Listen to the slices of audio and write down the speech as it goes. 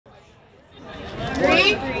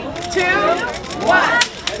3, 2, 1.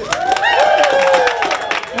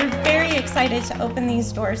 We're very excited to open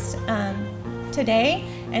these doors today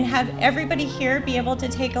and have everybody here be able to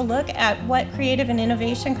take a look at what creative and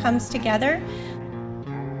innovation comes together.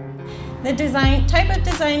 The type of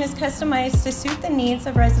design is customized to suit the needs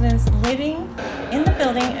of residents living in the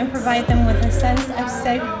building and provide them with a sense of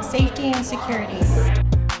safety and security.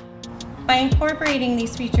 By incorporating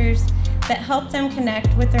these features that help them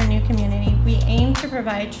connect with their new community, we aim to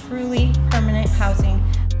provide truly permanent housing.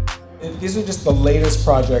 These are just the latest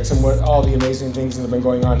projects and what all the amazing things that have been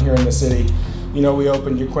going on here in the city. You know, we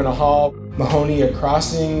opened Sequoia Hall, Sequoia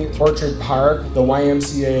Crossing, Orchard Park, the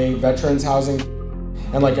YMCA Veterans Housing,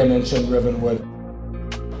 and like I mentioned, Rivenwood.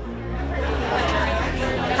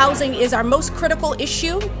 Housing is our most critical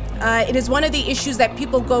issue. It is one of the issues that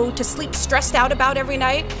people go to sleep stressed out about every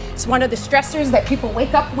night. It's one of the stressors that people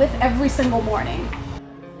wake up with every single morning.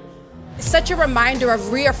 It's such a reminder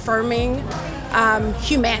of reaffirming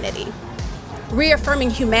humanity. Reaffirming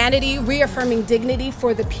humanity, reaffirming dignity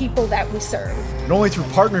for the people that we serve. And only through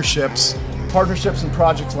partnerships and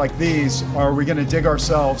projects like these are we going to dig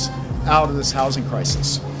ourselves out of this housing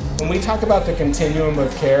crisis. When we talk about the continuum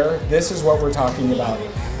of care, this is what we're talking about.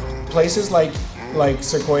 Places like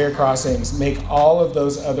Sequoia Crossings make all of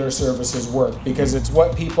those other services work because it's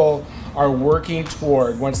what people are working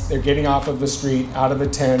toward once they're getting off of the street, out of a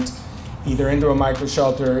tent, either into a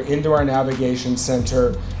micro-shelter, into our navigation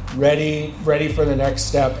center, ready for the next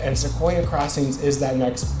step, and Sequoia Crossings is that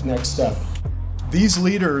next step. These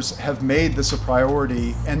leaders have made this a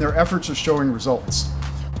priority and their efforts are showing results.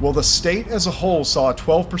 While the state as a whole saw a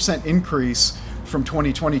 12% increase from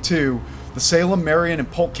 2022, the Salem, Marion, and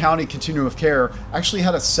Polk County continuum of care actually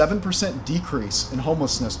had a 7% decrease in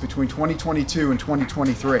homelessness between 2022 and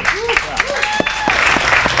 2023.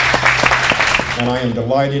 And I am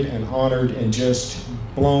delighted and honored and just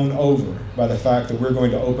blown over by the fact that we're going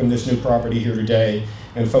to open this new property here today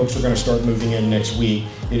and folks are going to start moving in next week.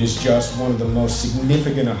 It is just one of the most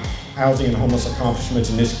significant housing and homeless accomplishments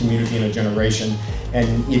in this community in a generation,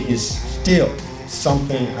 and it is still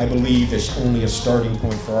something I believe is only a starting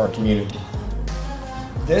point for our community.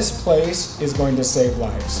 This place is going to save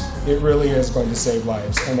lives. It really is going to save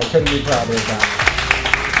lives, and I couldn't be prouder of that.